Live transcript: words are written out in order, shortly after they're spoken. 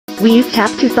We use tap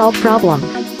to solve problems.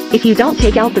 If you don't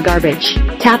take out the garbage,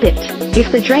 tap it.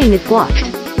 If the drain is blocked,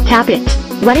 tap it.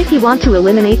 What if you want to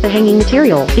eliminate the hanging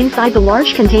material inside the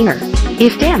large container?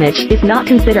 If damage is not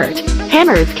considered,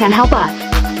 hammers can help us.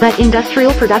 But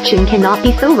industrial production cannot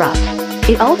be so rough.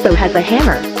 It also has a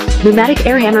hammer. Pneumatic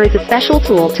Air Hammer is a special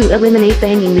tool to eliminate the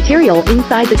hanging material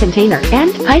inside the container.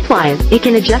 And pipelines, it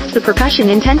can adjust the percussion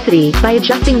intensity by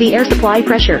adjusting the air supply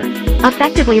pressure,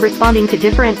 effectively responding to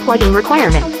different plugging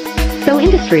requirements. So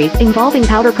industries involving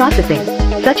powder processing,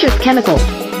 such as chemicals,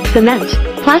 cement,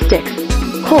 plastics,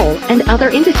 coal, and other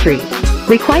industries,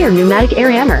 require Pneumatic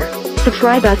Air Hammer.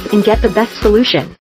 Subscribe us and get the best solution.